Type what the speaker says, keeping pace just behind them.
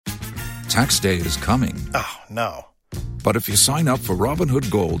Tax day is coming. Oh, no. But if you sign up for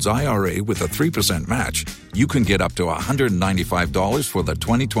Robinhood Gold's IRA with a 3% match, you can get up to $195 for the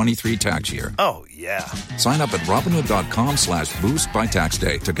 2023 tax year. Oh, yeah. Sign up at Robinhood.com/boost by tax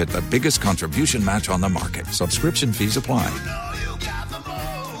day to get the biggest contribution match on the market. Subscription fees apply.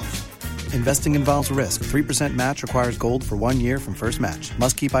 Investing involves risk. 3% match requires gold for 1 year from first match.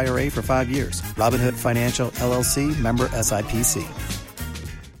 Must keep IRA for 5 years. Robinhood Financial, LLC, member SIPC.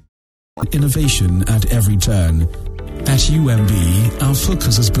 Innovation at every turn. At UMB, our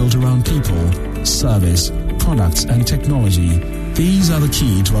focus is built around people, service, products, and technology. These are the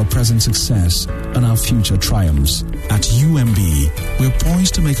key to our present success and our future triumphs. At UMB, we're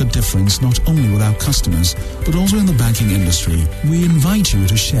poised to make a difference not only with our customers, but also in the banking industry. We invite you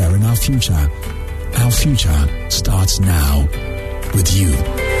to share in our future. Our future starts now with you.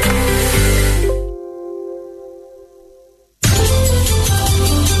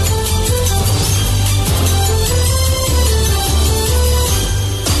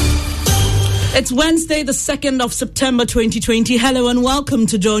 It's Wednesday, the 2nd of September 2020. Hello and welcome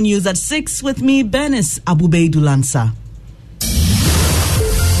to Joe News at 6 with me, Benis Abubeidulansa.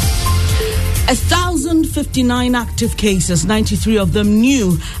 1,059 active cases, 93 of them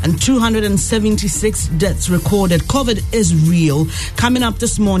new, and 276 deaths recorded. COVID is real. Coming up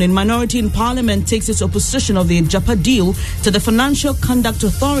this morning, minority in Parliament takes its opposition of the JAPA deal to the Financial Conduct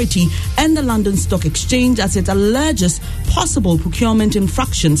Authority and the London Stock Exchange as it alleges possible procurement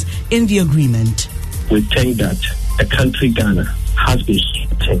infractions in the agreement. We think that the country, Ghana, has been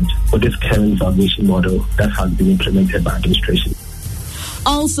changed for this current valuation model that has been implemented by administration.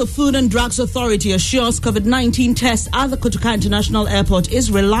 Also, Food and Drugs Authority assures COVID-19 tests at the Kotoka International Airport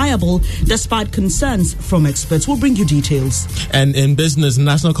is reliable despite concerns from experts. We'll bring you details. And in business,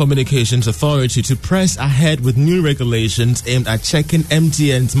 National Communications Authority to press ahead with new regulations aimed at checking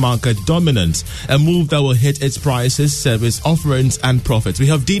MTN's market dominance, a move that will hit its prices, service offerings and profits. We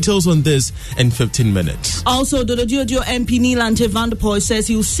have details on this in 15 minutes. Also, Dododiodio MP Nilante Vanderpoy says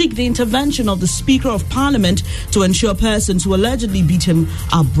he will seek the intervention of the Speaker of Parliament to ensure persons who allegedly beat him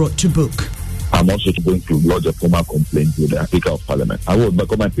are brought to book. I'm also going to lodge a formal complaint with the Speaker of Parliament. I will,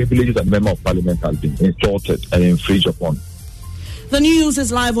 because my privileges as a member of Parliament has been insulted and infringed upon. The news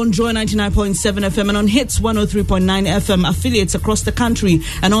is live on Joy 99.7 FM and on Hits 103.9 FM affiliates across the country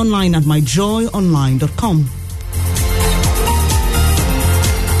and online at myjoyonline.com.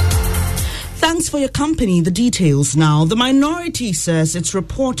 Thanks for your company. The details now. The minority says it's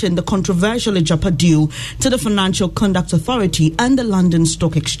reporting the controversial JAPA deal to the Financial Conduct Authority and the London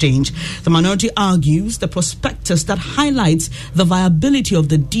Stock Exchange. The minority argues the prospectus that highlights the viability of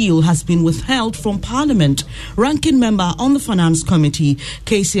the deal has been withheld from Parliament. Ranking member on the Finance Committee,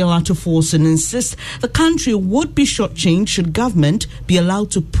 KCL Atoforsen, insists the country would be shortchanged should government be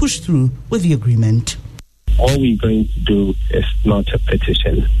allowed to push through with the agreement. All we're going to do is not a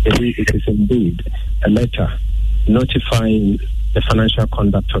petition. It is indeed a letter notifying the Financial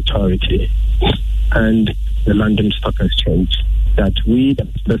Conduct Authority and the London Stock Exchange that we, the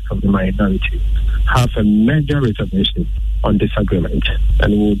members of the minority, have a major reservation on this agreement,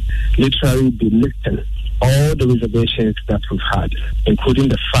 and will literally be listing all the reservations that we've had, including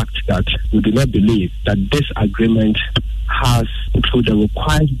the fact that we do not believe that this agreement has, through the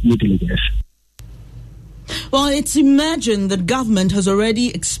required due diligence. Well, it's imagined that government has already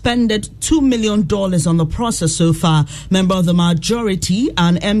expended $2 million on the process so far. Member of the majority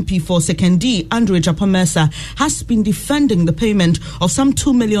and MP for Sekendi, Andrew Ejapamesa, has been defending the payment of some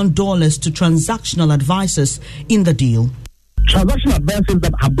 $2 million to transactional advisors in the deal. Transactional advisors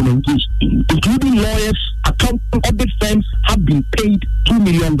that have been engaged in, including lawyers, accounting, audit firms, have been paid $2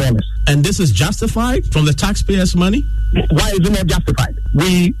 million. And this is justified from the taxpayers' money? Why is it not justified?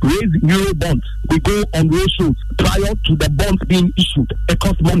 We raise euro bonds. We go on road shows prior to the bonds being issued. It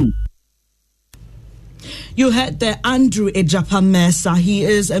costs money. You heard there Andrew Ejapamesa. He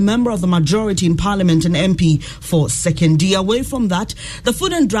is a member of the majority in Parliament and MP for Sekendi. Away from that, the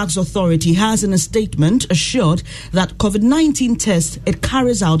Food and Drugs Authority has in a statement assured that COVID-19 tests it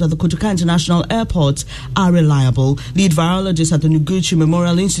carries out at the Kotoka International Airport are reliable. Lead virologist at the Noguchi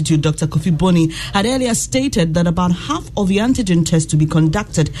Memorial Institute, Dr. Kofi Boni, had earlier stated that about half of the antigen tests to be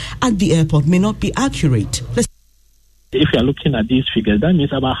conducted at the airport may not be accurate. If you are looking at these figures, that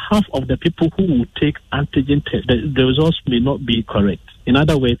means about half of the people who will take antigen tests, the results may not be correct. In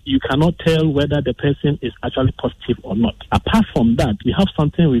other words, you cannot tell whether the person is actually positive or not. Apart from that, we have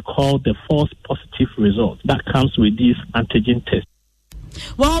something we call the false positive result that comes with these antigen tests.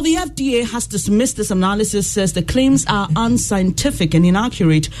 While the FDA has dismissed this analysis, says the claims are unscientific and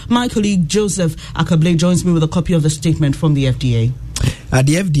inaccurate, my colleague Joseph Akable joins me with a copy of the statement from the FDA.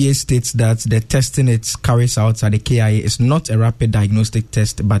 The FDA states that the testing it carries out at the KIA is not a rapid diagnostic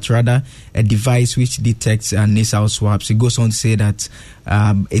test, but rather a device which detects nasal swabs. It goes on to say that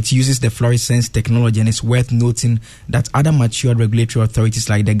it uses the fluorescence technology, and it's worth noting that other mature regulatory authorities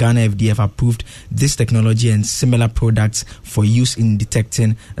like the Ghana FDA have approved this technology and similar products for use in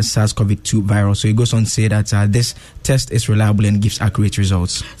detecting a SARS-CoV-2 virus. So it goes on to say that this test is reliable and gives accurate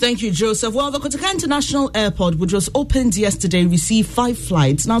results. Thank you, Joseph. Well, the Kotoka International Airport, which was opened yesterday, received 5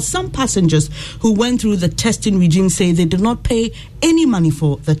 flights. Now, some passengers who went through the testing regime say they did not pay any money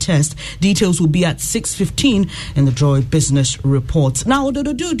for the test. Details will be at 6:15 in the Joy Business Report. Now,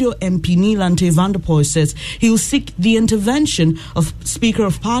 Ododododo MP Nilante Vanderpoel says he will seek the intervention of Speaker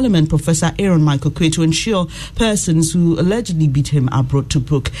of Parliament Professor Aaron Michael Quay to ensure persons who allegedly beat him are brought to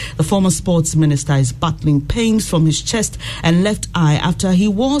book. The former sports minister is battling pains from his chest and left eye after he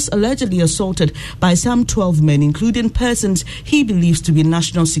was allegedly assaulted by some 12 men, including persons he believes to be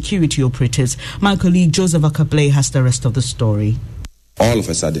national security operatives. My colleague Joseph Akablay has the rest of the story. All of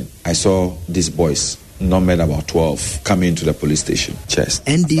a sudden, I saw these boys, numbered about 12, coming into the police station. Chest.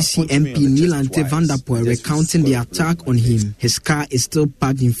 NDC MP Nilante Vanderpoel recounting the attack on him. His car is still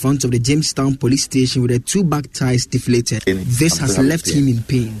parked in front of the Jamestown police station with the 2 back tires deflated. This has left him in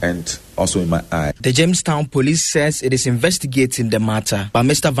pain. And also in my eye. The Jamestown police says it is investigating the matter, but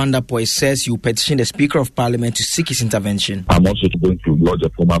Mr. Vanderpoel says he will petition the Speaker of Parliament to seek his intervention. I'm also going to lodge a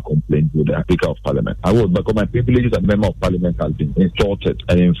formal complaint with the Speaker of Parliament. I would, because my privileges as member of Parliament has been insulted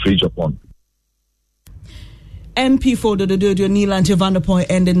and infringed upon. MP for Ododododo Nilante Vanderpoel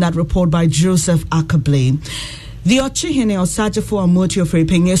ending that report by Joseph Akablay. The Ochihene Osajefo Amotio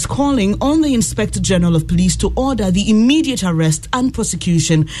Frepeng is calling on the Inspector General of Police to order the immediate arrest and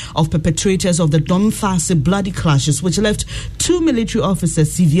prosecution of perpetrators of the Domfase bloody clashes, which left 2 military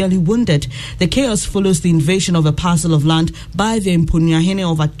officers severely wounded. The chaos follows the invasion of a parcel of land by the Mpunyahene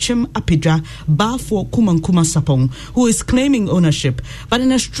of Achim Apidra, Bafo Kumankuma Sapong, who is claiming ownership. But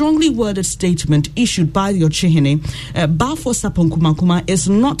in a strongly worded statement issued by the Ochihene, Bafo Sapong Kumankuma is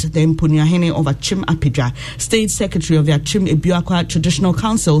not the Mpunyahene of Achim Apidra. State Secretary of the Achim Ebuakwa Traditional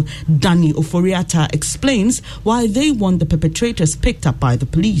Council, Danny Oforiata, explains why they want the perpetrators picked up by the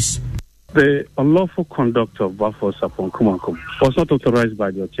police. The unlawful conduct of Bafo Sapong Kumankum was not authorized by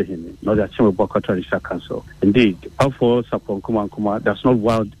the Ochehene, nor the Achim Ebuakwa Traditional Council. Indeed, Bafo Sapong Kumankuma does not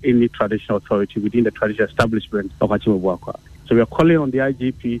wield any traditional authority within the traditional establishment of Achim Ebuakwa. So we are calling on the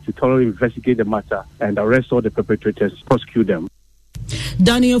IGP to thoroughly investigate the matter and arrest all the perpetrators, prosecute them.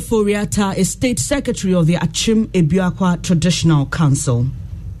 Daniel Foriata is State Secretary of the Achim Ebuakwa Traditional Council.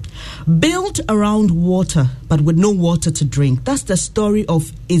 Built around water, but with no water to drink. That's the story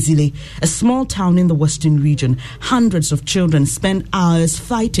of Ezile, a small town in the western region. Hundreds of children spend hours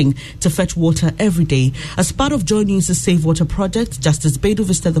fighting to fetch water every day. As part of Joy News' Save Water project, Justice Bedu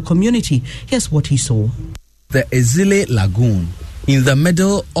visited the community. Here's what he saw. The Ezile Lagoon, in the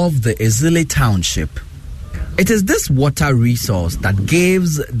middle of the Ezile township. It is this water resource that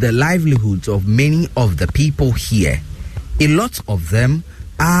gives the livelihoods of many of the people here. A lot of them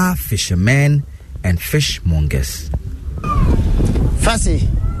are fishermen and fishmongers.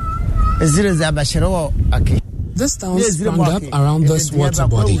 This town sprang up around this water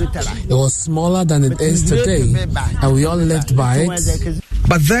body. It was smaller than it is today, and we all lived by it.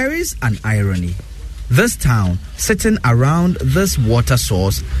 But there is an irony. This town, sitting around this water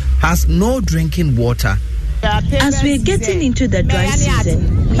source, has no drinking water. As we are getting into the dry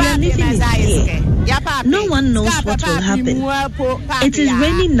season, we are living in fear. No one knows what will happen. It is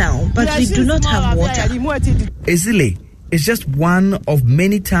raining now, but we do not have water. Ezile is just one of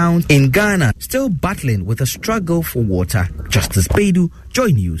many towns in Ghana still battling with a struggle for water. Justice Bedu, Joy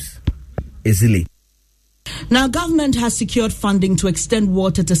News, Ezile. Now, government has secured funding to extend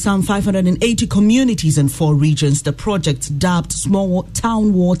water to some 580 communities in 4 regions. The project, dubbed Small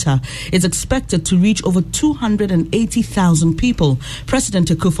Town Water, is expected to reach over 280,000 people. President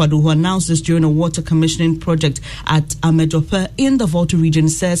Akufo-Addo, who announced this during a water commissioning project at Amedope in the Volta region,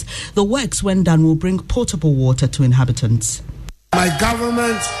 says the works, when done, will bring potable water to inhabitants. My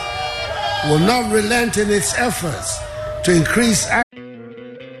government will not relent in its efforts to increase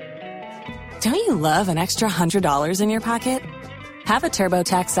Don't you love an extra $100 in your pocket? Have a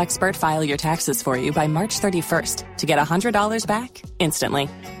TurboTax expert file your taxes for you by March 31st to get $100 back instantly.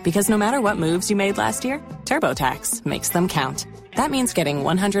 Because no matter what moves you made last year, TurboTax makes them count. That means getting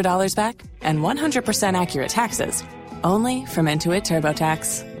 $100 back and 100% accurate taxes only from Intuit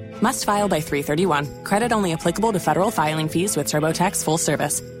TurboTax. Must file by 3/31. Credit only applicable to federal filing fees with TurboTax full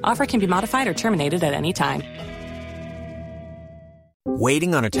service. Offer can be modified or terminated at any time.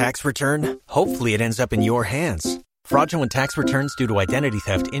 Waiting on a tax return? Hopefully it ends up in your hands. Fraudulent tax returns due to identity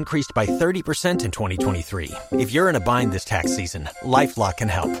theft increased by 30% in 2023. If you're in a bind this tax season, LifeLock can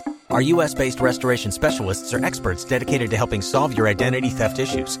help. Our U.S.-based restoration specialists are experts dedicated to helping solve your identity theft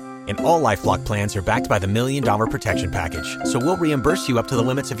issues. And all LifeLock plans are backed by the $1 Million Protection Package. So we'll reimburse you up to the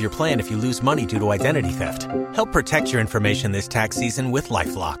limits of your plan if you lose money due to identity theft. Help protect your information this tax season with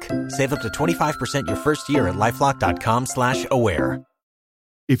LifeLock. Save up to 25% your first year at LifeLock.com/aware.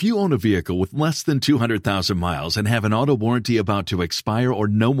 If you own a vehicle with less than 200,000 miles and have an auto warranty about to expire or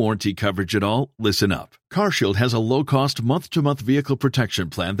no warranty coverage at all, listen up. CarShield has a low-cost month-to-month vehicle protection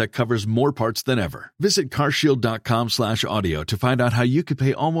plan that covers more parts than ever. Visit carshield.com/audio to find out how you could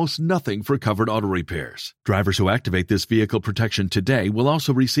pay almost nothing for covered auto repairs. Drivers who activate this vehicle protection today will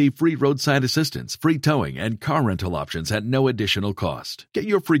also receive free roadside assistance, free towing, and car rental options at no additional cost. Get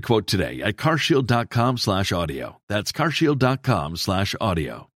your free quote today at carshield.com/audio. That's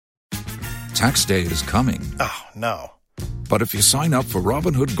carshield.com/audio. Tax day is coming. Oh, no. But if you sign up for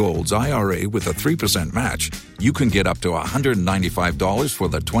Robinhood Gold's IRA with a 3% match, you can get up to $195 for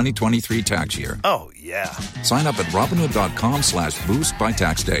the 2023 tax year. Oh, yeah. Sign up at Robinhood.com/boost by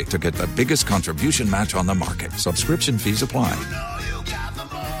tax day to get the biggest contribution match on the market. Subscription fees apply.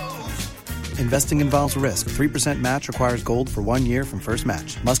 Investing involves risk. 3% match requires gold for 1 year from first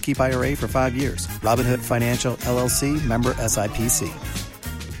match. Must keep IRA for 5 years. Robinhood Financial, LLC, member SIPC.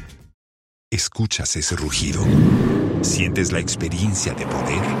 ¿Escuchas ese rugido? ¿Sientes la experiencia de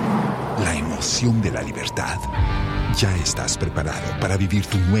poder? ¿La emoción de la libertad? Ya estás preparado para vivir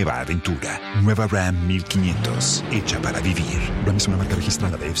tu nueva aventura. Nueva Ram 1500, hecha para vivir. Ram es una marca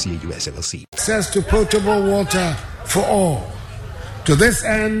registrada de FCA US LLC. Access to potable water for all. To this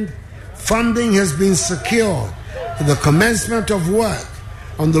end, funding has been secured for the commencement of work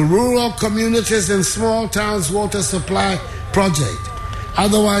on the Rural Communities and Small Towns Water Supply Project,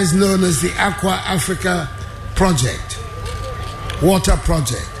 otherwise known as the Aqua Africa Project, Water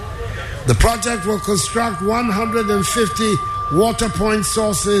Project. The project will construct 150 water point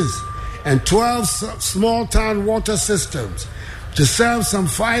sources and 12 small town water systems to serve some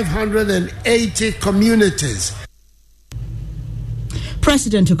 580 communities.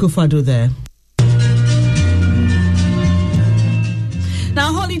 President Akufo-Addo there.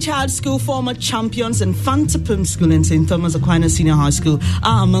 Now, Holy Child School former champions and Fantapum School and St. Thomas Aquinas Senior High School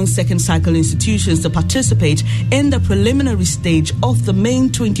are among second cycle institutions to participate in the preliminary stage of the main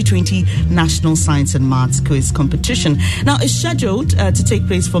 2020 National Science and Maths Quiz competition. Now, it's scheduled to take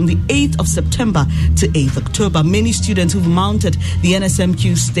place from the 8th of September to 8th October. Many students who've mounted the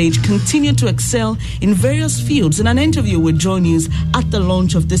NSMQ stage continue to excel in various fields. In an interview with Joy News at the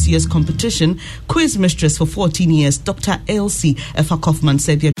launch of this year's competition, quiz mistress for 14 years, Dr. Elsie Efakov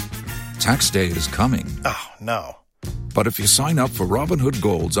said, tax day is coming. Oh, no. But if you sign up for Robinhood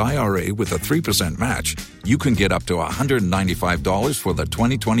Gold's IRA with a 3% match, you can get up to $195 for the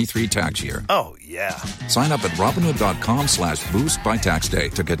 2023 tax year. Oh, yeah. Sign up at Robinhood.com/boost by tax day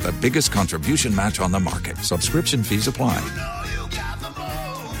to get the biggest contribution match on the market. Subscription fees apply.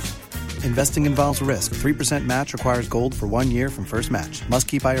 Investing involves risk. 3% match requires gold for 1 year from first match. Must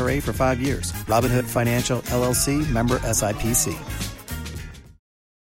keep IRA for 5 years. Robinhood Financial, LLC, member SIPC.